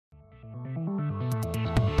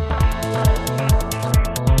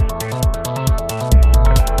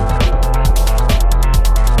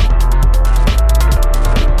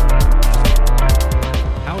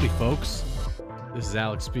is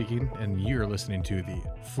Alex speaking, and you're listening to the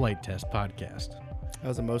Flight Test Podcast. That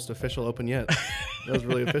was the most official open yet. That was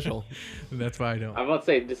really official. That's why I don't. I'm about to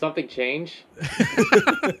say, did something change?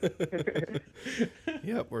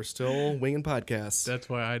 Yep, we're still winging podcasts. That's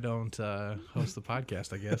why I don't host the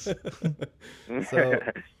podcast, I guess. So,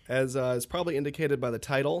 as is probably indicated by the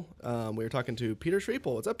title, we were talking to Peter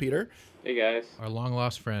Sripol. What's up, Peter? Hey, guys. Our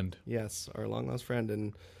long-lost friend. Yes, our long-lost friend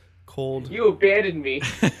in cold. You abandoned me.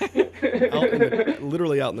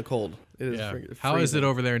 Literally out in the cold. It is How is it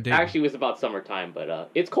over there in Dayton? Actually, it was about summertime, but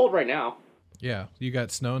it's cold right now. Yeah, you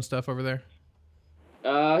got snow and stuff over there?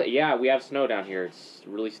 Yeah, we have snow down here. It's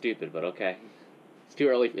really stupid, but okay. It's too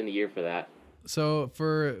early in the year for that. So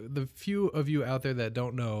for the few of you out there that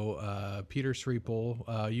don't know, Peter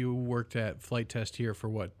Sripol, you worked at Flight Test here for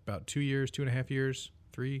what, about 2 years, 2.5 years,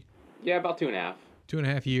 3? Yeah, about 2.5.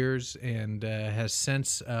 2.5 years, and has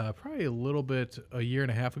since probably a little bit a year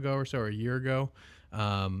and a half ago or so, or a year ago,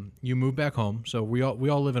 you moved back home. So we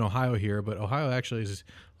all live in Ohio here, but Ohio actually is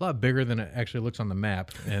a lot bigger than it actually looks on the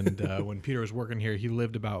map. And when Peter was working here, he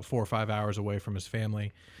lived about 4 or 5 hours away from his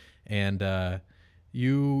family, and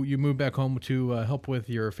you moved back home to help with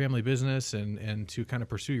your family business and to kind of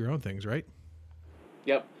pursue your own things, right?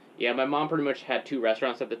 Yep. Yeah, my mom pretty much had 2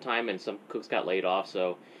 restaurants at the time, and some cooks got laid off,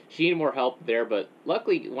 so she needed more help there. But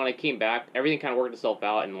luckily, when I came back, everything kind of worked itself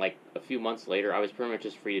out, and like a few months later, I was pretty much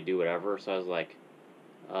just free to do whatever. So I was like,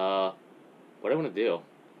 what do I want to do?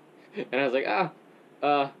 And I was like, I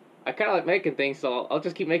kind of like making things, so I'll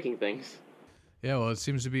just keep making things. Yeah, well, it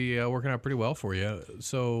seems to be working out pretty well for you.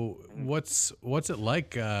 So what's it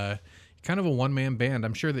like? Kind of a one-man band.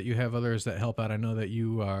 I'm sure that you have others that help out. I know that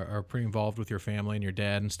you are pretty involved with your family and your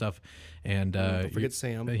dad and stuff. And don't forget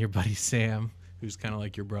Sam, your buddy Sam, who's kind of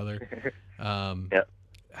like your brother. Yep.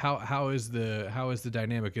 How is the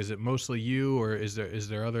dynamic? Is it mostly you, or is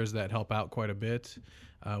there others that help out quite a bit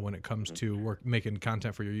when it comes to making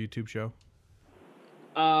content for your YouTube show?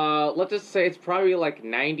 Let's just say it's probably like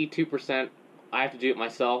 92% I have to do it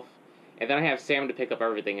myself, and then I have Sam to pick up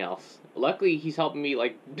everything else. Luckily, he's helping me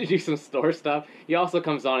like to do some store stuff. He also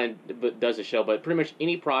comes on and does the show, but pretty much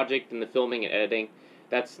any project in the filming and editing,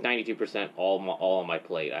 that's 92% all on my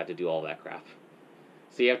plate. I have to do all that crap.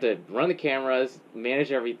 So you have to run the cameras,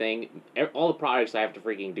 manage everything, all the projects I have to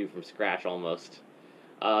freaking do from scratch almost.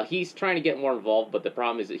 He's trying to get more involved, but the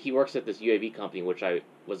problem is that he works at this UAV company, which I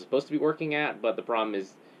was supposed to be working at, but the problem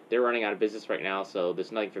is they're running out of business right now, so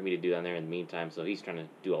there's nothing for me to do down there in the meantime, so he's trying to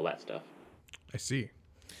do all that stuff. I see.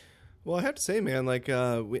 Well, I have to say, man, like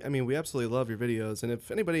we absolutely love your videos, and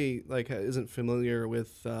if anybody like isn't familiar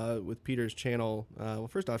with Peter's channel, well,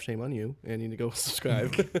 first off, shame on you, and you need to go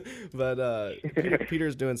subscribe. But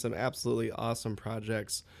Peter's doing some absolutely awesome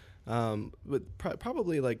projects. But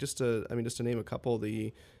probably like just to name a couple,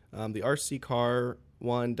 the RC car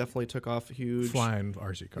one definitely took off huge. Flying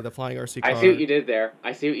RC car. The flying RC car. I see what you did there.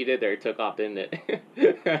 It took off, didn't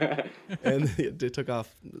it? And it took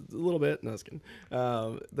off a little bit. No, I was kidding.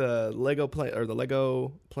 The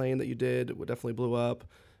Lego plane that you did definitely blew up,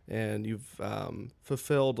 and you've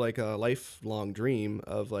fulfilled like a lifelong dream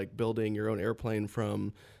of like building your own airplane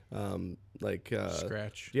from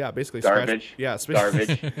scratch. Yeah, basically garbage. Scratch. Yeah,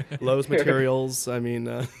 garbage. Lowe's materials. I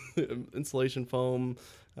mean, insulation foam.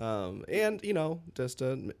 And just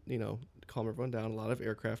to calm everyone down, a lot of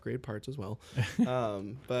aircraft grade parts as well.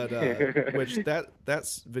 Which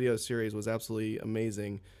that video series was absolutely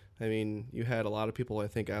amazing. I mean, you had a lot of people, I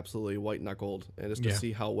think, absolutely white knuckled, and just to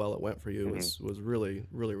see how well it went for you was really,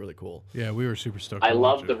 really, really cool. Yeah, we were super stoked. I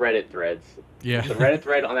love the Reddit threads. Yeah, the Reddit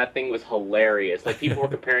thread on that thing was hilarious. Like people were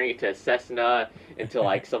comparing it to a Cessna and to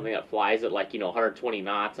like something that flies at like 120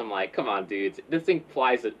 knots. I'm like, come on, dudes, this thing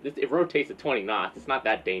flies it rotates at 20 knots. It's not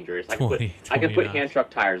that dangerous. I can put hand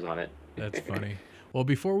truck tires on it. That's funny. Well,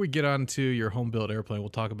 before we get on to your home built airplane, we'll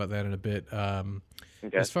talk about that in a bit.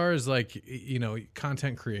 Okay. As far as like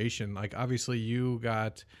content creation, like obviously you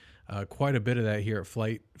got quite a bit of that here at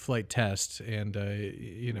Flight Test, and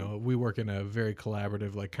we work in a very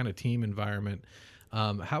collaborative like kind of team environment.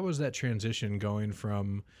 How was that transition going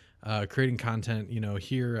from creating content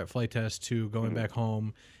here at Flight Test to going back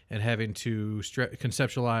home and having to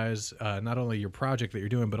conceptualize not only your project that you're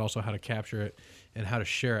doing but also how to capture it and how to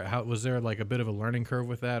share it? How was there like a bit of a learning curve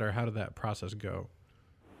with that, or how did that process go?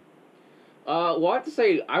 Well, I have to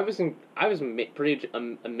say, I was pretty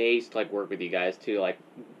amazed to like work with you guys too. Like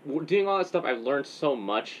doing all that stuff, I've learned so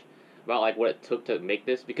much about like what it took to make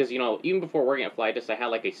this. Because even before working at Flight Test, I had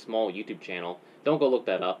like a small YouTube channel. Don't go look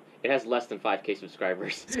that up. It has less than 5K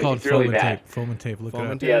subscribers. It's called Foam and Tape. Foam and Tape. Look it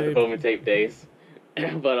up. Yeah, the Foam and Tape days.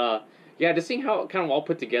 But Yeah, just seeing how it kind of all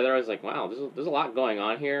put together, I was like, wow, there's a lot going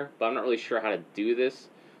on here, but I'm not really sure how to do this.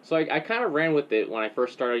 So I kind of ran with it when I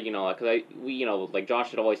first started, because like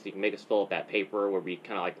Josh would always make us fill out that paper where we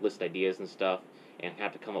kind of like list ideas and stuff, and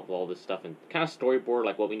have to come up with all this stuff and kind of storyboard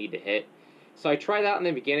like what we need to hit. So I tried that in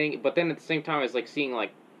the beginning, but then at the same time I was like seeing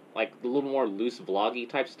like a little more loose vloggy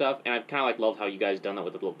type stuff, and I've kind of like loved how you guys done that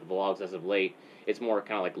with the vlogs as of late. It's more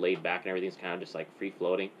kind of like laid back and everything's kind of just like free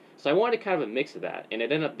floating. So I wanted kind of a mix of that, and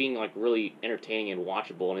it ended up being like really entertaining and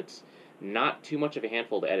watchable, and it's not too much of a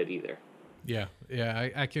handful to edit either. Yeah,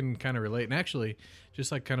 I can kind of relate. And actually,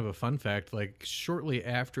 just like kind of a fun fact, like shortly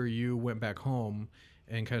after you went back home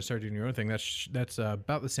and kind of started doing your own thing, that's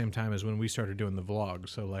about the same time as when we started doing the vlog.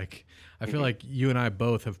 So like, I feel like you and I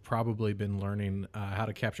both have probably been learning how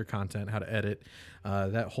to capture content, how to edit,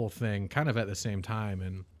 that whole thing kind of at the same time.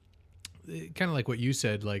 And kind of like what you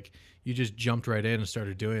said, like you just jumped right in and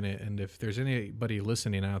started doing it. And if there's anybody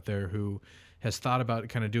listening out there who has thought about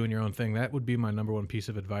kind of doing your own thing, that would be my number one piece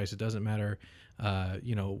of advice. It doesn't matter,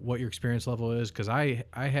 what your experience level is, because I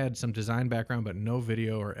had some design background, but no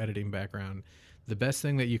video or editing background. The best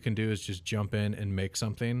thing that you can do is just jump in and make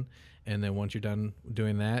something. And then once you're done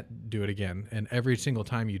doing that, do it again. And every single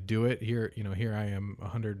time you do it, here I am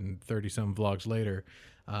 130 some vlogs later.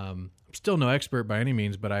 I'm still no expert by any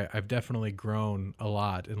means, but I've definitely grown a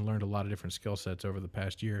lot and learned a lot of different skill sets over the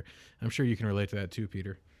past year. I'm sure you can relate to that too,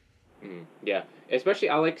 Peter. Yeah, especially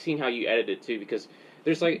I like seeing how you edit it too, because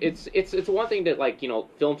there's like it's one thing to like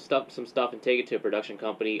film some stuff and take it to a production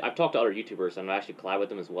company. I've talked to other YouTubers and I actually collab with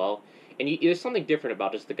them as well, and there's something different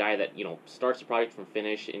about just the guy that starts the project from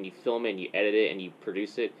finish and you film it and you edit it and you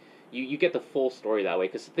produce it. You get the full story that way,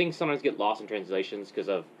 because things sometimes get lost in translations because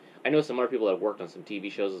of, I know some other people that have worked on some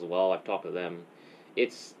TV shows as well. I've talked to them.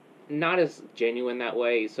 It's not as genuine that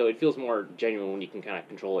way, so it feels more genuine when you can kind of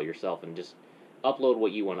control it yourself and just upload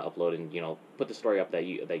what you want to upload and put the story up that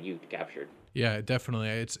you captured. Yeah, definitely.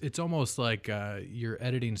 It's almost like your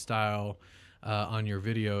editing style on your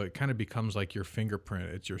video. It kind of becomes like your fingerprint.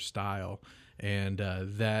 It's your style, and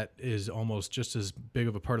that is almost just as big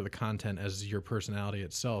of a part of the content as your personality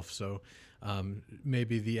itself. So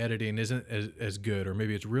maybe the editing isn't as good, or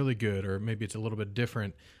maybe it's really good, or maybe it's a little bit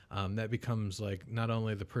different. That becomes like not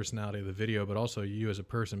only the personality of the video, but also you as a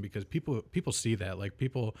person, because people see that. Like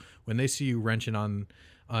people, when they see you wrenching on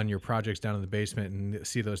your projects down in the basement and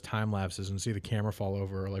see those time lapses and see the camera fall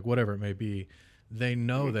over, or like whatever it may be, they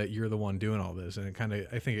know that you're the one doing all this. And it kind of,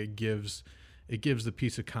 I think it gives the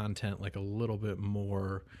piece of content like a little bit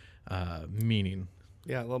more meaning.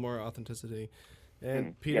 Yeah, a little more authenticity.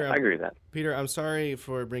 And Peter, I agree with that. Peter, I'm sorry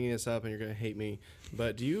for bringing this up, and you're going to hate me,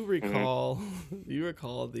 but do you recall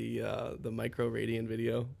the micro radian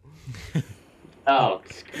video? Oh,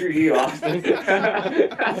 screw you, Austin.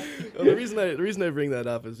 Well, the reason I bring that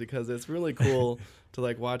up is because it's really cool to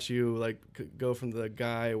like watch you like go from the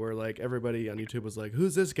guy where like everybody on YouTube was like,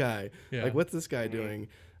 "Who's this guy? Yeah. Like, what's this guy doing?"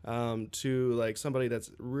 To like somebody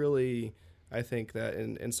that's really, I think that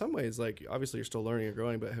in some ways, like obviously you're still learning and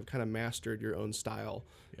growing, but have kind of mastered your own style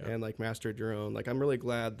and like mastered your own. Like I'm really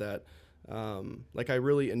glad that like I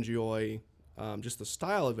really enjoy just the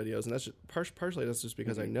style of videos, and that's just partially that's just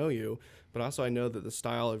because I know you, but also I know that the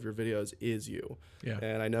style of your videos is you. Yeah.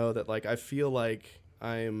 And I know that like I feel like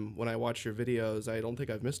when I watch your videos, I don't think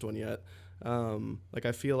I've missed one yet. Like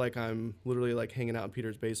I feel like I'm literally like hanging out in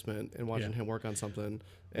Peter's basement and watching him work on something.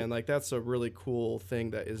 And like that's a really cool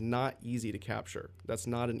thing that is not easy to capture. That's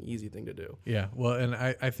not an easy thing to do. Yeah. Well, and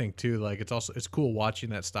I think too, like it's cool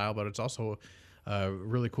watching that style, but it's also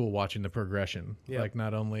really cool watching the progression. Yeah. Like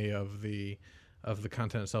not only of the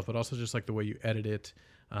content itself, but also just like the way you edit it,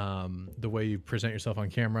 the way you present yourself on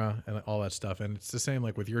camera and all that stuff. And it's the same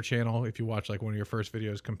like with your channel. If you watch like one of your first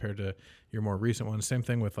videos compared to your more recent ones, same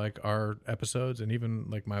thing with like our episodes and even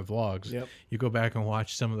like my vlogs. Yep. You go back and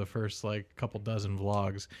watch some of the first like couple dozen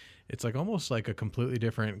vlogs. It's like almost like a completely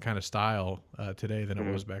different kind of style today than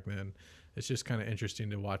it was back then. It's just kind of interesting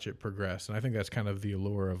to watch it progress. And I think that's kind of the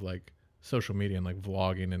allure of like social media and like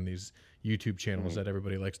vlogging and these YouTube channels that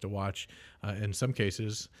everybody likes to watch. In some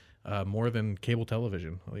cases, more than cable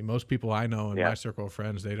television. I mean, most people I know in my circle of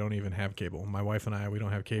friends, they don't even have cable. My wife and I, we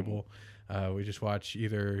don't have cable. We just watch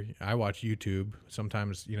I watch YouTube,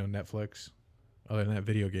 sometimes, Netflix, other than that,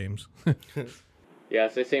 video games. Yeah,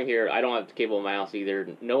 it's the same here. I don't have cable in my house either.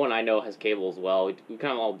 No one I know has cable as well. We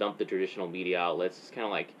kind of all dump the traditional media outlets. It's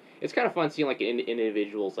kind of fun seeing like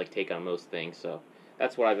individuals like take on most things. So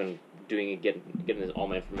that's what I've been doing and getting all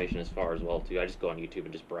my information as far as well too. I just go on YouTube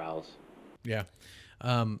and just browse. Yeah.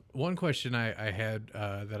 One question I had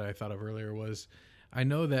that I thought of earlier was, I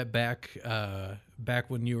know that back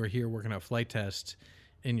when you were here working at Flight Test,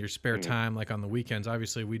 in your spare time, like on the weekends,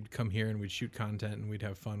 obviously we'd come here and we'd shoot content and we'd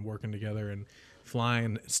have fun working together and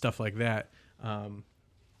flying, stuff like that.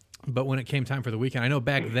 But when it came time for the weekend, I know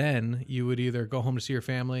back then you would either go home to see your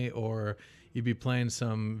family or you'd be playing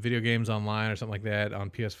some video games online or something like that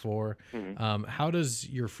on PS4. How does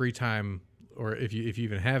your free time, or if you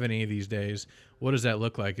even have any these days, what does that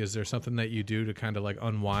look like? Is there something that you do to kind of like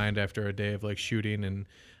unwind after a day of like shooting and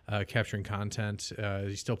capturing content? Are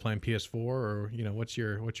you still playing PS4, or what's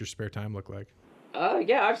your spare time look like?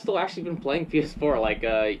 Yeah, I've still actually been playing PS4. Like,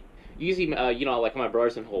 usually, like my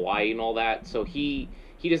brother's in Hawaii and all that, so he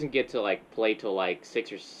doesn't get to like play till like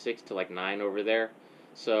 6 to like 9 over there.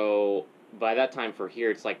 So by that time for here,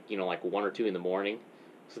 it's like like 1 or 2 in the morning.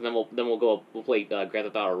 So then we'll play Grand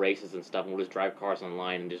Theft Auto races and stuff, and we'll just drive cars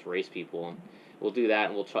online and just race people, and we'll do that,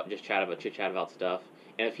 and we'll just chit chat about stuff.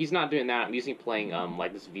 And if he's not doing that, I'm usually playing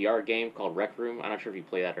like this VR game called Rec Room. I'm not sure if you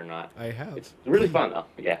play that or not. I have. It's really fun though.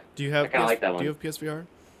 Yeah. Do you have? I kind of like that one. Do you have PSVR?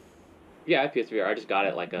 Yeah, I have PSVR. I just got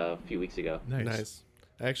it like a few weeks ago. Nice.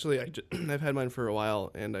 Actually, I've had mine for a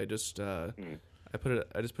while, and I just I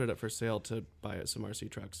just put it up for sale to buy some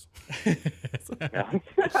RC trucks.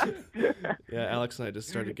 Yeah, Alex and I just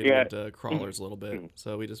started getting into crawlers a little bit,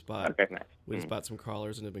 so we just bought some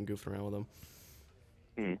crawlers and have been goofing around with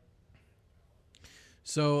them.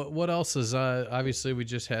 So what else is obviously we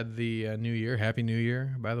just had the New Year. Happy New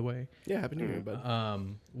Year, by the way. Yeah, Happy New Year,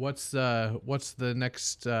 bud. What's the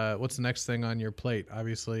next thing on your plate?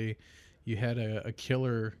 Obviously, you had a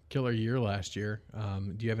killer year last year.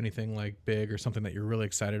 Do you have anything like big or something that you're really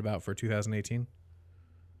excited about for 2018?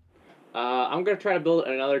 I'm gonna try to build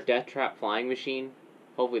another Death Trap flying machine.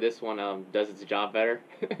 Hopefully this one does its job better.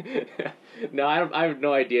 No, I have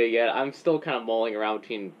no idea yet. I'm still kind of mulling around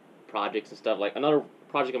between projects and stuff. Like another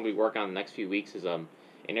project I'm gonna be working on in the next few weeks is an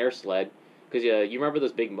air sled. Because you remember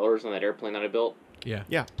those big motors on that airplane that I built?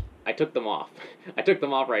 Yeah. I took them off. I took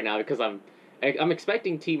them off right now because I'm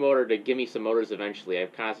expecting T-Motor to give me some motors eventually.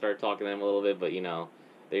 I've kind of started talking to them a little bit, but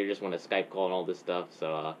they just want to Skype call and all this stuff.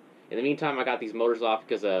 So in the meantime, I got these motors off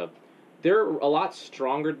because they're a lot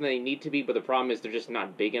stronger than they need to be, but the problem is they're just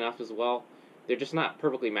not big enough as well. They're just not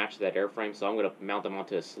perfectly matched to that airframe, so I'm going to mount them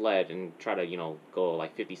onto a sled and try to, go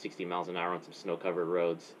like 50, 60 miles an hour on some snow-covered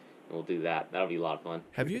roads, and we'll do that. That'll be a lot of fun.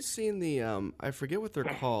 Have you seen the, I forget what they're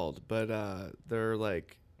called, but they're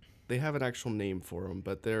like, they have an actual name for them,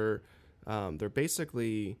 but they're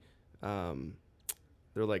basically, they're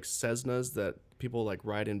like Cessnas that people like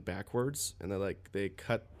ride in backwards, and they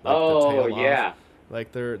cut like, the tail off.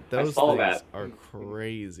 Like those things are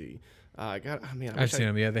crazy. I've seen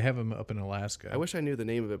them. Yeah, they have them up in Alaska. I wish I knew the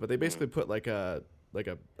name of it, but they basically put like a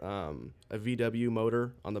VW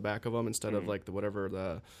motor on the back of them instead of like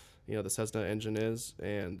the Cessna engine is,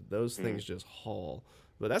 and those things just haul.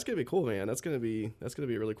 But that's gonna be cool, man. That's gonna be a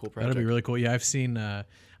really cool project. That'll be really cool. Yeah, I've seen. I'm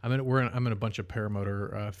in a bunch of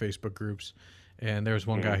paramotor Facebook groups, and there was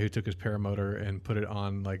one guy who took his paramotor and put it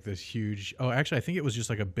on like this huge. Oh, actually, I think it was just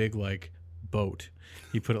like a big like boat.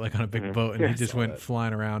 He put it like on a big boat, and he just went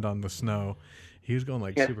flying around on the snow. He was going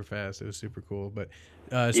like super fast. It was super cool. But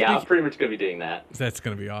I'm pretty much gonna be doing that. That's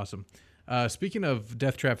gonna be awesome. Speaking of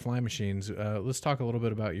Death Trap flying machines, let's talk a little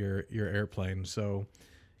bit about your airplane. So,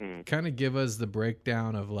 kind of give us the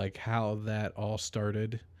breakdown of like how that all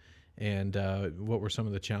started, and what were some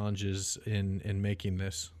of the challenges in making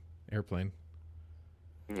this airplane.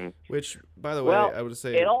 Which, by the way, I would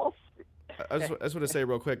say I just want to say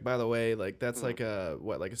real quick, by the way, like that's like a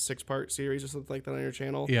 6-part series or something like that on your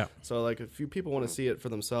channel. Yeah. So like if you people want to see it for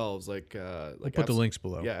themselves, we'll put the links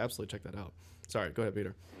below. Yeah, absolutely check that out. Sorry, go ahead,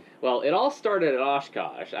 Peter. Well, it all started at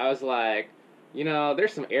Oshkosh. I was like,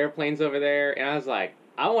 there's some airplanes over there, and I was like,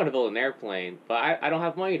 I want to build an airplane, but I don't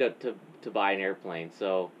have money to buy an airplane,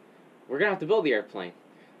 so we're gonna have to build the airplane.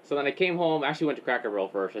 So then I came home. Actually went to Cracker Barrel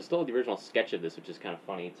first. I still have the original sketch of this, which is kind of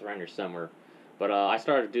funny. It's around here somewhere. But I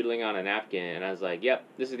started doodling on a napkin, and I was like, yep,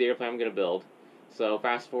 this is the airplane I'm going to build. So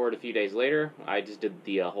fast forward a few days later, I just did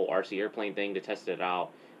the whole RC airplane thing to test it out.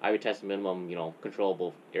 I would test minimum,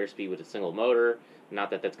 controllable airspeed with a single motor. Not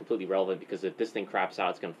that that's completely relevant, because if this thing craps out,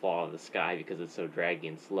 it's going to fall out of the sky because it's so draggy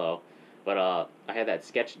and slow. But I had that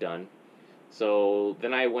sketch done. So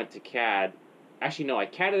then I went to CAD. Actually, no, I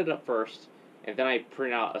CAD'd it up first, and then I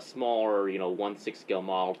printed out a smaller, 1/6 scale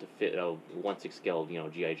model to fit a 1/6 scale,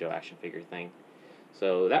 G.I. Joe action figure thing.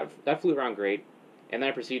 So that flew around great, and then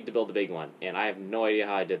I proceeded to build the big one, and I have no idea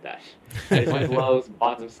how I did that. I just went to Lowe's,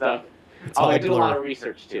 bought some stuff. I did a lot of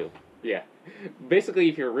research too. Yeah. Basically,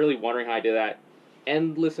 if you're really wondering how I did that,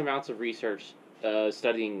 endless amounts of research,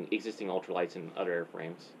 studying existing ultralights and other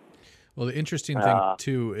airframes. Well, the interesting thing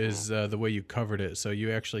too is the way you covered it. So you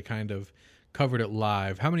actually kind of covered it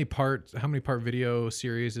live. How many part video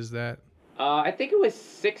series is that? I think it was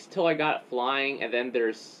 6 till I got it flying, and then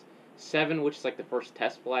there's 7, which is like the first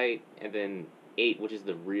test flight, and then 8, which is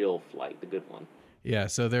the real flight, the good one. Yeah,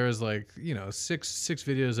 so there was like, six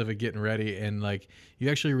videos of it getting ready, and like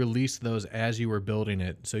you actually released those as you were building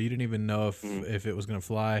it. So you didn't even know if it was going to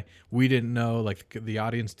fly. We didn't know, like the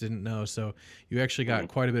audience didn't know. So you actually got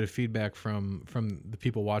quite a bit of feedback from the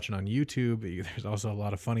people watching on YouTube. There's also a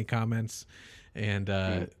lot of funny comments.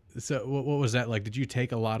 And so what was that like? Did you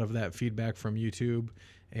take a lot of that feedback from YouTube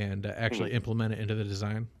and actually implement it into the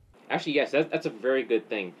design? Actually, yes, that's a very good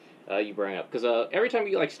thing. You bring up, because every time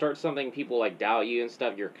you like start something, people like doubt you and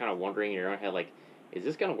stuff. You're kind of wondering in your own head, like, is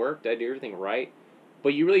this gonna work? Did I do everything right?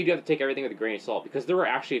 But you really do have to take everything with a grain of salt, because there were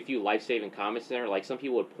actually a few life-saving comments in there. Like some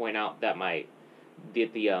people would point out that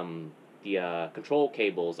the control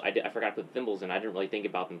cables, I forgot to put thimbles in. I didn't really think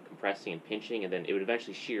about them compressing and pinching, and then it would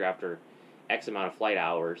eventually shear after X amount of flight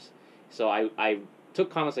hours. So I took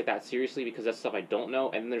comments like that seriously, because that's stuff I don't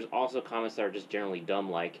know. And then there's also comments that are just generally dumb,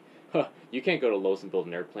 like, huh, you can't go to Lowe's and build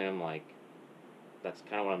an airplane. I'm like, that's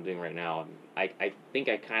kind of what I'm doing right now. I think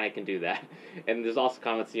I kind of can do that. And there's also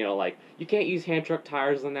comments, like, you can't use hand truck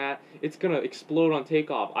tires on that. It's going to explode on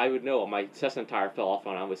takeoff. I would know. My Cessna tire fell off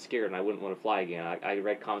and I was scared and I wouldn't want to fly again. I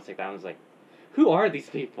read comments like that and I was like, who are these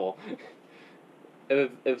people?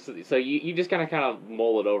 So you just kind of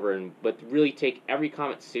mull it over, but really take every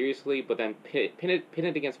comment seriously, but then pin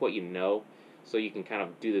it against what you know, so you can kind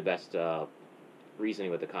of do the best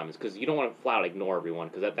reasoning with the comments, because you don't want to flat out ignore everyone,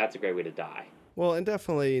 because that's a great way to die. Well, and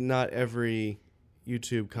definitely not every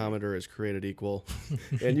YouTube commenter is created equal.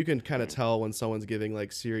 And you can kind of tell when someone's giving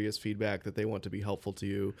like serious feedback that they want to be helpful to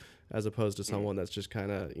you, as opposed to someone that's just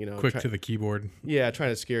kind of, quick to the keyboard. Yeah,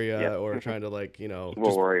 trying to scare you, Yep. or trying to like,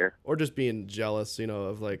 warrior. or just being jealous,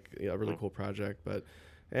 of like a really cool project.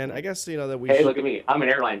 And I guess that we. Hey, look at me! I'm an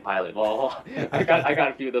airline pilot. Well, I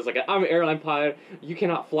got a few of those. Like, I'm an airline pilot. You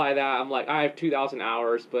cannot fly that. I'm like, I have 2,000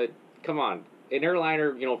 hours, but come on, an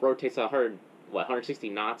airliner, rotates 160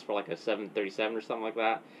 knots for like a 737 or something like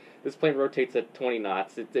that. This plane rotates at 20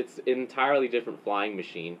 knots. It's an entirely different flying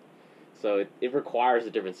machine, so it requires a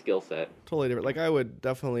different skill set. Totally different. Like I would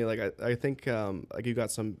definitely I think like you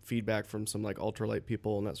got some feedback from some like ultralight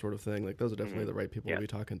people and that sort of thing. Like those are definitely the right people to be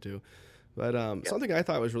talking to. But something I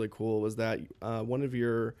thought was really cool was that one of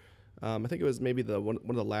your, I think it was maybe one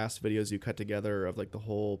of the last videos you cut together of like the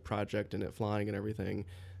whole project and it flying and everything,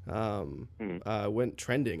 went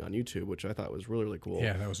trending on YouTube, which I thought was really, really cool.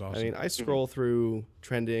 Yeah, that was awesome. I mean, I scroll through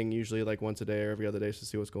trending usually like once a day or every other day to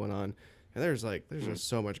see what's going on. And there's just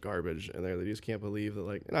so much garbage in there that you just can't believe that,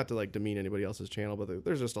 like, not to like demean anybody else's channel, but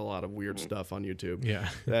there's just a lot of weird stuff on YouTube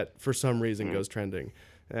that for some reason goes trending.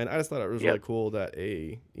 And I just thought it was really cool that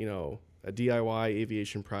a DIY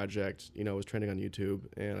aviation project, was trending on YouTube,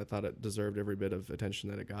 and I thought it deserved every bit of attention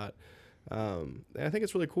that it got. And I think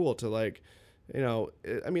it's really cool to like,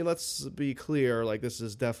 I mean, let's be clear, like this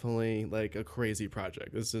is definitely like a crazy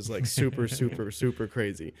project. This is like super, super, super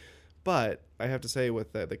crazy. But I have to say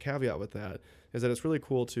with the caveat with that is that it's really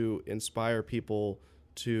cool to inspire people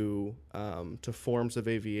to forms of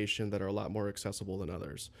aviation that are a lot more accessible than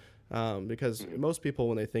others. Because most people,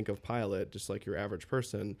 when they think of pilot, just like your average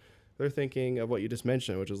person, they're thinking of what you just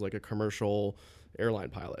mentioned, which is like a commercial airline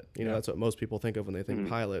pilot. That's what most people think of when they think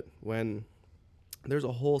pilot, when there's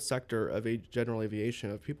a whole sector of general aviation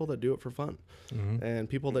of people that do it for fun and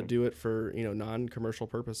people that do it for, non-commercial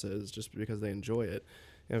purposes just because they enjoy it.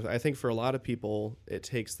 And I think for a lot of people, it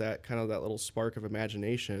takes that little spark of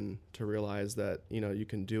imagination to realize that, you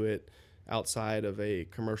can do it outside of a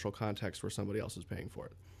commercial context where somebody else is paying for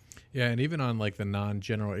it. Yeah, and even on like the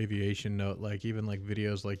non-general aviation note, like even like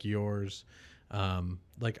videos like yours,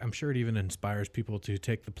 like I'm sure it even inspires people to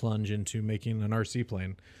take the plunge into making an RC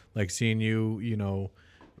plane. Like seeing you,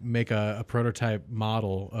 make a prototype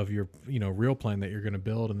model of your, real plane that you're going to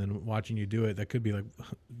build, and then watching you do it, that could be like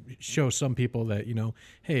show some people that,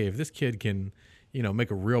 hey, if this kid can,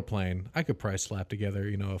 make a real plane, I could probably slap together,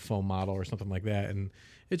 a foam model or something like that. And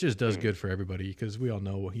it just does good for everybody, because we all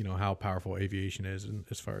know, how powerful aviation is, and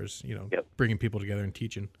as far as, bringing people together and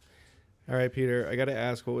teaching. All right, Peter, I got to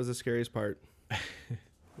ask, what was the scariest part?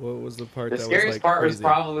 What was the part that was scariest like part crazy?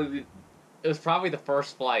 was probably the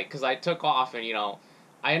first flight, because I took off and,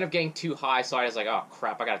 I ended up getting too high, so I was like, oh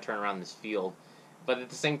crap, I got to turn around this field. But at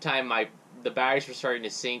the same time, the batteries were starting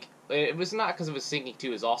to sink. It was not because it was sinking too,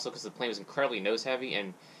 it was also because the plane was incredibly nose heavy,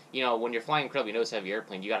 and when you're flying incredibly nose heavy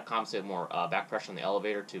airplane, you got to compensate with more back pressure on the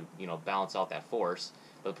elevator to balance out that force.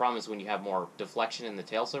 But the problem is when you have more deflection in the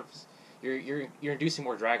tail surface, you're inducing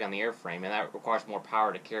more drag on the airframe, and that requires more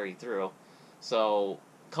power to carry through. So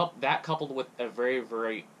that coupled with a very,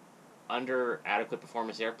 very under adequate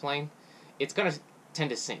performance airplane, it's gonna tend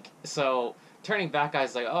to sink. So turning back, I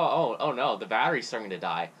was like, oh no, the battery's starting to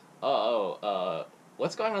die.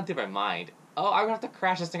 What's going on through my mind? Oh, I'm gonna have to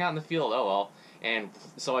crash this thing out in the field. Oh well. And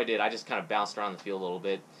so I did. I just kind of bounced around the field a little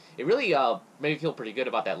bit. It really made me feel pretty good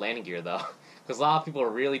about that landing gear though, because a lot of people were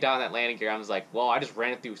really down on that landing gear. I was like, well, I just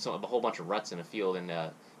ran it through a whole bunch of ruts in the field and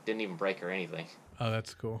didn't even break or anything. Oh,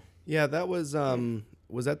 that's cool. Yeah, that was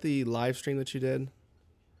that the live stream that you did?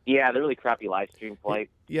 Yeah, the really crappy live stream flight.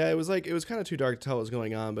 Yeah, it was kind of too dark to tell what was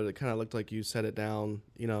going on, but it kind of looked like you set it down,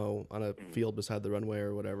 on a field beside the runway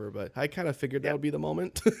or whatever. But I kind of figured that would be the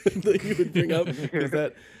moment that you would bring up,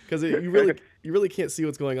 because you really can't see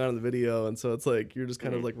what's going on in the video, and so it's like you're just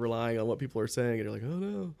kind of like relying on what people are saying, and you're like, oh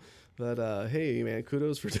no. But hey, man,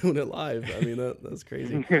 kudos for doing it live. I mean, that's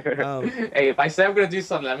crazy. Hey, if I say I'm gonna do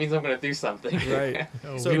something, that means I'm gonna do something. Right.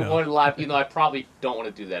 So live, I probably don't want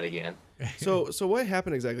to do that again. So what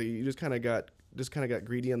happened exactly? You just kind of got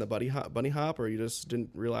greedy on the bunny hop, or you just didn't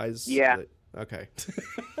realize? Yeah. Okay.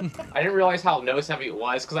 I didn't realize how nose heavy it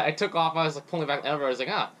was because I took off. I was like pulling back, and I was like,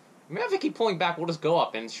 maybe if I keep pulling back, we'll just go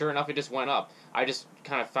up. And sure enough, it just went up. I just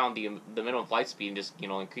kind of found the minimum flight speed and just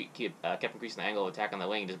kept increasing the angle of attack on the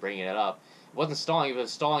wing, just bringing it up. It wasn't stalling. If it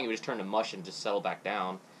was stalling, it would just turn to mush and just settle back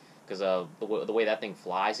down. Because the way that thing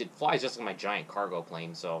flies, it flies just like my giant cargo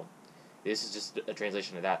plane. So this is just a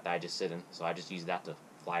translation of that I just sit in. So I just use that to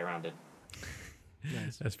fly around it.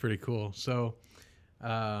 Nice. That's pretty cool. So,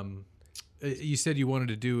 you said you wanted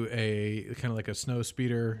to do a kind of like a snow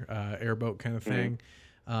speeder airboat kind of thing.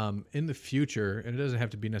 In the future, and it doesn't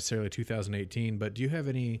have to be necessarily 2018, but do you have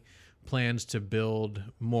any plans to build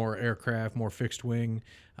more aircraft, more fixed wing?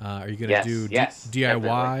 Are you going to do DIY,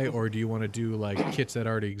 definitely. or do you want to do like kits that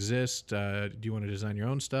already exist? Do you want to design your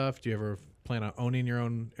own stuff? Do you ever plan on owning your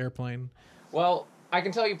own airplane? Well, I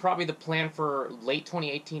can tell you probably the plan for late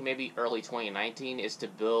 2018, maybe early 2019, is to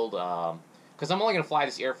build, because I'm only going to fly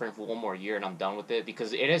this airframe for one more year and I'm done with it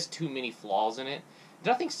because it has too many flaws in it.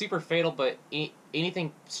 Nothing super fatal, but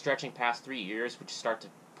anything stretching past 3 years would start to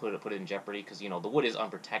put it in jeopardy because, the wood is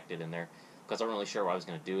unprotected in there because I wasn't really sure what I was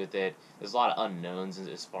going to do with it. There's a lot of unknowns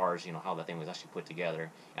as far as, how that thing was actually put together.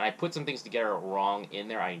 And I put some things together wrong in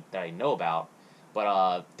there that I know about.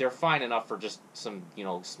 But they're fine enough for just some,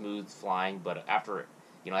 smooth flying. But after,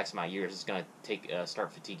 X amount of years, it's going to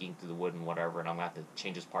start fatiguing through the wood and whatever, and I'm going to have to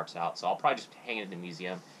change those parts out. So I'll probably just hang it in the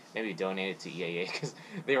museum, maybe donate it to EAA, because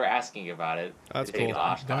they were asking about it. That's cool.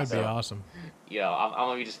 That would be awesome. I'm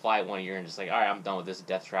going to just fly it 1 year and just like, all right, I'm done with this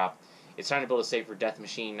death trap. It's time to build a safer death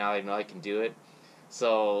machine now that I know I can do it.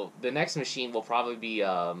 So the next machine will probably be,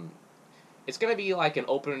 it's going to be like an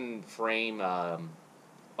open frame,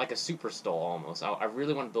 like a super stall almost. I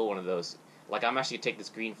really want to build one of those. Like I'm actually going to take this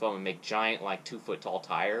green foam and make giant 2-foot tall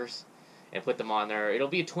tires and put them on there. It'll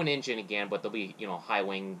be a twin engine again, but they'll be high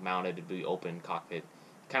wing mounted. It'll be open cockpit,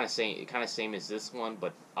 kind of same as this one,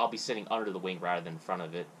 but I'll be sitting under the wing rather than in front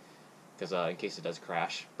of it, because in case it does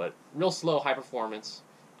crash. But real slow, high performance.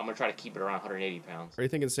 I'm gonna try to keep it around 180 pounds. Are you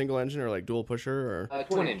thinking single engine or like dual pusher or?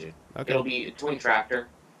 Twin engine. Okay. It'll be a twin tractor.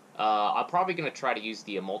 I'm probably going to try to use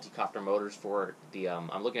the multi-copter motors for the,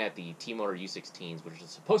 I'm looking at the T-Motor U16s, which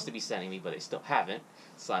is supposed to be sending me, but they still haven't,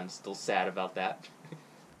 so I'm still sad about that.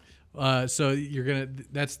 So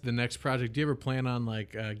that's the next project. Do you ever plan on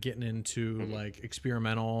getting into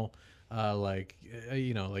experimental, like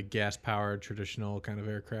gas-powered traditional kind of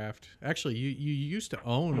aircraft? Actually, you used to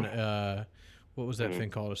own, what was that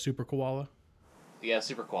thing called? A Super Koala? Yeah,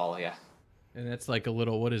 Super Koala, yeah. And that's like a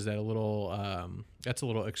little, what is that? That's a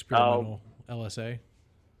little experimental LSA.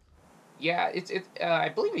 Yeah, I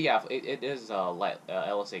believe it is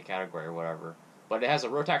LSA category or whatever. But it has a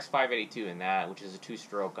Rotax 582 in that, which is a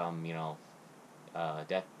two-stroke,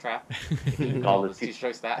 death trap. You can call it 2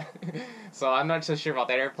 strokes that. So I'm not so sure about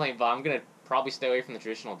that airplane, but I'm gonna probably stay away from the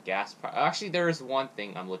traditional gas. Actually, there is one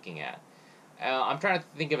thing I'm looking at. I'm trying to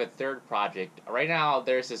think of a third project. Right now,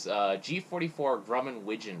 there's this G44 Grumman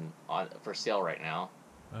Widgeon for sale right now.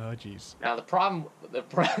 Oh, jeez. Now the problem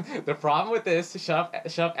with this, shut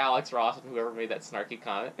up Alex Ross and whoever made that snarky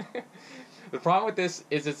comment. The problem with this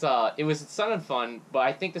is it was Sun and Fun, but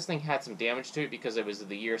I think this thing had some damage to it because it was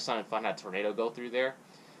the year Sun and Fun had a tornado go through there.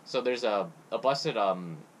 So there's a busted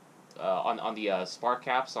on the spark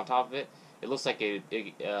caps on top of it. It looks like it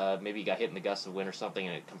maybe got hit in the gust of wind or something,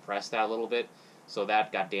 and it compressed that a little bit, so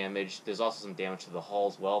that got damaged. There's also some damage to the hull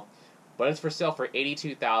as well, but it's for sale for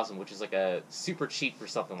 $82,000, which is a super cheap for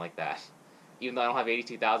something like that. Even though I don't have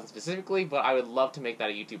 $82,000 specifically, but I would love to make that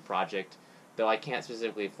a YouTube project, though I can't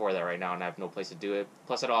specifically afford that right now, and I have no place to do it.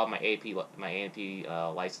 Plus, I don't have my A&P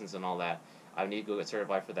license and all that. I need to go get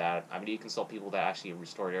certified for that. I need to consult people that actually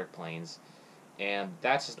restored airplanes. And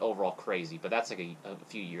that's just overall crazy. But that's like a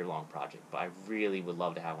few year-long project. But I really would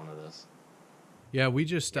love to have one of those. Yeah, we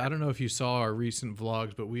just, I don't know if you saw our recent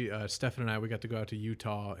vlogs, but we, Stefan and I, we got to go out to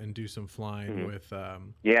Utah and do some flying with I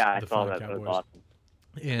the saw Flying that. Cowboys. That was awesome.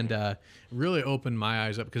 And really opened my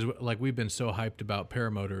eyes up because, like, we've been so hyped about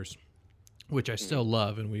paramotors, which I still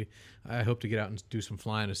love, and I hope to get out and do some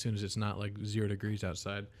flying as soon as it's not like 0 degrees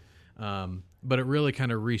outside. But it really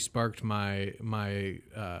kind of re-sparked my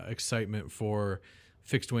excitement for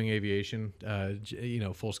fixed wing aviation,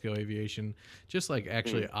 full scale aviation. Just like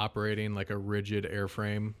actually operating like a rigid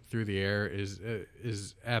airframe through the air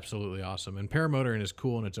is absolutely awesome. And paramotoring is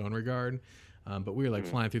cool in its own regard. But we were like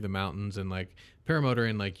flying through the mountains, and like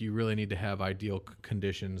paramotoring, like you really need to have ideal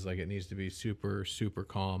conditions. Like it needs to be super, super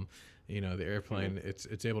calm. The airplane,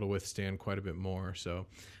 it's able to withstand quite a bit more. So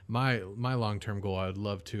my long-term goal, I would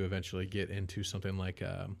love to eventually get into something like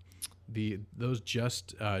those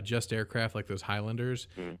just aircraft, like those Highlanders.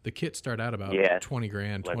 The kits start out about 20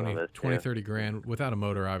 grand, Like 30 grand without a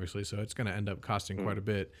motor, obviously. So it's going to end up costing quite a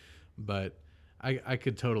bit, but I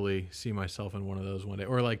could totally see myself in one of those one day.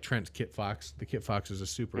 Or like Trent's Kit Fox. The Kit Fox is a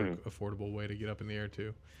super affordable way to get up in the air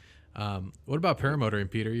too. What about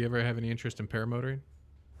paramotoring, Peter? You ever have any interest in paramotoring?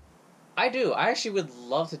 I do. I actually would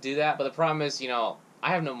love to do that, but the problem is, I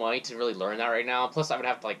have no money to really learn that right now. Plus, I would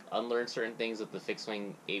have to like unlearn certain things with the fixed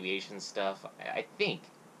wing aviation stuff. I think,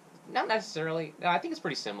 not necessarily. No, I think it's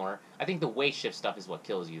pretty similar. I think the weight shift stuff is what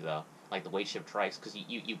kills you, though. Like the weight shift trikes, because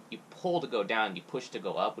you pull to go down, you push to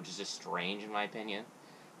go up, which is just strange in my opinion,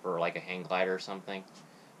 for like a hang glider or something.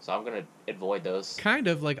 So I'm gonna avoid those. Kind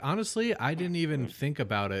of like, honestly, I didn't even think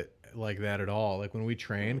about it like that at all. Like when we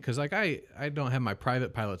train, because like I don't have my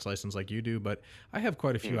private pilot's license like you do, but I have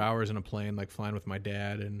quite a few hours in a plane, like flying with my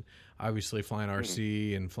dad and obviously flying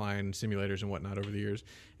RC and flying simulators and whatnot over the years.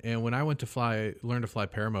 And when I went to learn to fly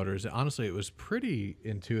paramotors, honestly, it was pretty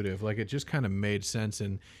intuitive. Like it just kind of made sense.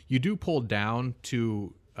 And you do pull down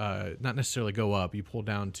to not necessarily go up. You pull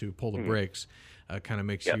down to pull the brakes. Kind of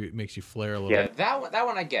makes you flare a little. Yeah, that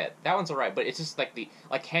one I get. That one's alright, but it's just like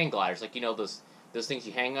like hang gliders, like those things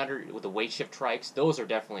you hang under with the weight shift trikes. Those are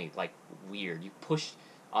definitely like weird. You push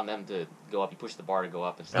on them to go up. You push the bar to go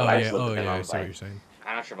up and stuff. I see what you're saying.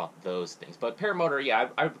 I'm not sure about those things, but paramotor, yeah,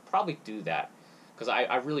 I would probably do that because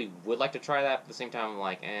I really would like to try that. But at the same time, I'm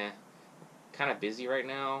like, kind of busy right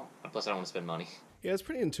now. Plus, I don't want to spend money. Yeah, it's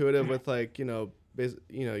pretty intuitive with like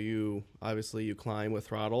you obviously you climb with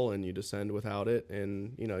throttle and you descend without it,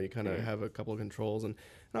 and you kind of have a couple of controls, and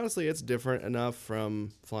honestly it's different enough from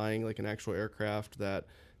flying like an actual aircraft that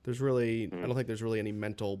there's really I don't think there's really any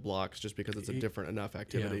mental blocks just because it's a different enough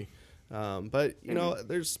activity. But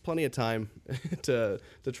there's plenty of time to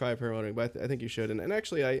try paramotoring, but I think you should. And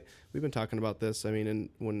actually we've been talking about this. I mean, and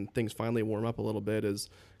when things finally warm up a little bit, is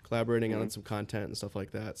collaborating on some content and stuff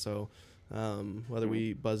like that. So whether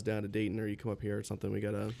we buzz down to Dayton or you come up here or something, we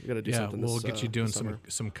gotta do something. We'll this, get you doing this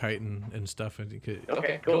some kiting and stuff. And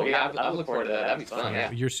Okay, cool. Yeah, I look forward to that. That'd be fun.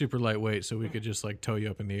 Yeah. You're super lightweight, so we could just like tow you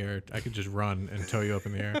up in the air. I could just run and tow you up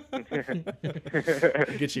in the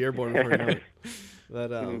air. get you airborne before you know it.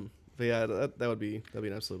 But yeah, that'd be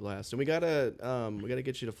an absolute blast. And we gotta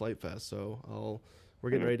get you to Flight Fest. So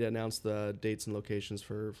we're getting ready to announce the dates and locations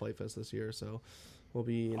for Flight Fest this year. So we'll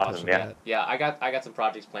be in touch with that. Yeah, I got some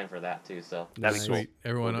projects planned for that too. So that'd be sweet. Cool.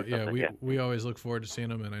 Everyone, we always look forward to seeing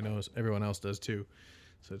them, and I know everyone else does too.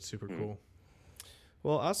 So it's super cool.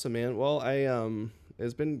 Well, awesome, man. Well,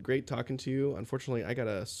 it's been great talking to you. Unfortunately, I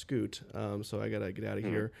gotta scoot, so I gotta get out of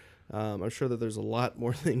here. I'm sure that there's a lot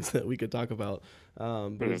more things that we could talk about,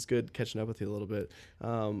 but it's good catching up with you a little bit.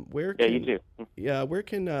 You too. Yeah, where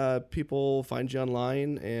can people find you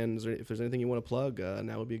online? And if there's anything you want to plug,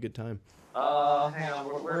 now would be a good time. Hang on.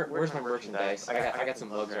 Where's my merchandise? I got some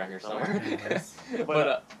mugs around here somewhere.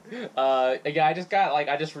 But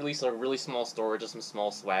I just released a really small store, just some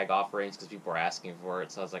small swag offerings because people were asking for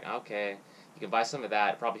it. So I was like, okay, you can buy some of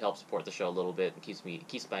that. It probably helps support the show a little bit and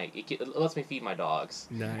it lets me feed my dogs.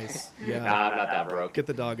 Nice. Yeah. I'm not that broke. Get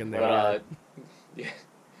the dog in there. But, yeah.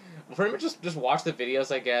 Pretty much just watch the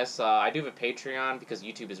videos, I guess. I do have a Patreon because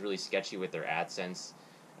YouTube is really sketchy with their AdSense.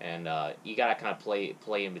 And you gotta kind of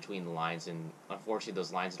play in between the lines, and unfortunately,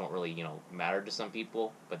 those lines don't really matter to some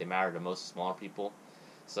people, but they matter to most smaller people.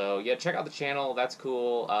 So yeah, check out the channel. That's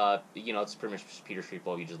cool. It's pretty much Peter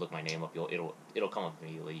Sripol. You just look my name up, it'll come up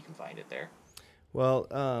immediately. You can find it there. Well,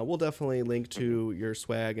 we'll definitely link to your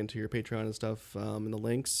swag and to your Patreon and stuff in the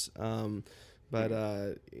links.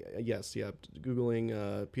 But yes, yeah,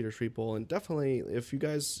 Googling Peter Sripol, and definitely if you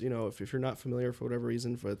guys, if you're not familiar for whatever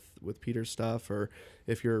reason with Peter's stuff, or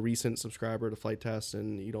if you're a recent subscriber to Flight Test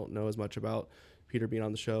and you don't know as much about Peter being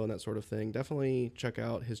on the show and that sort of thing, definitely check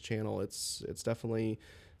out his channel. It's definitely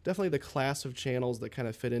the class of channels that kind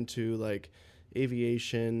of fit into like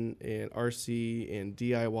aviation and RC and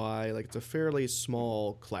DIY. Like it's a fairly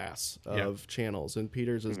small class of channels, and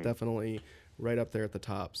Peter's is definitely right up there at the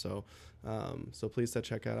top. So please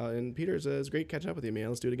check that out. And Peter's, it's great catching up with you, man.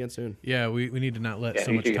 Let's do it again soon. Yeah, we need to not let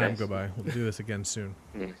so much time go by. We'll do this again soon.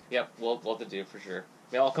 Yep, we'll have to do for sure.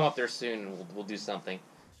 Yeah, I'll come up there soon and we'll do something.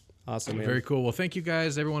 Awesome, man. Very cool. Well, thank you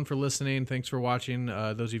guys, everyone, for listening. Thanks for watching.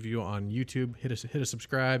 Those of you on YouTube, hit a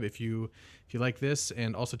subscribe if you like this,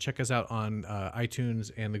 and also check us out on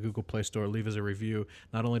iTunes and the Google Play Store. Leave us a review.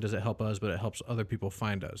 Not only does it help us, but it helps other people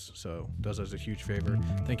find us. So it does us a huge favor.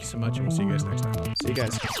 Thank you so much, and we'll see you guys next time. See you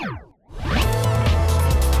guys.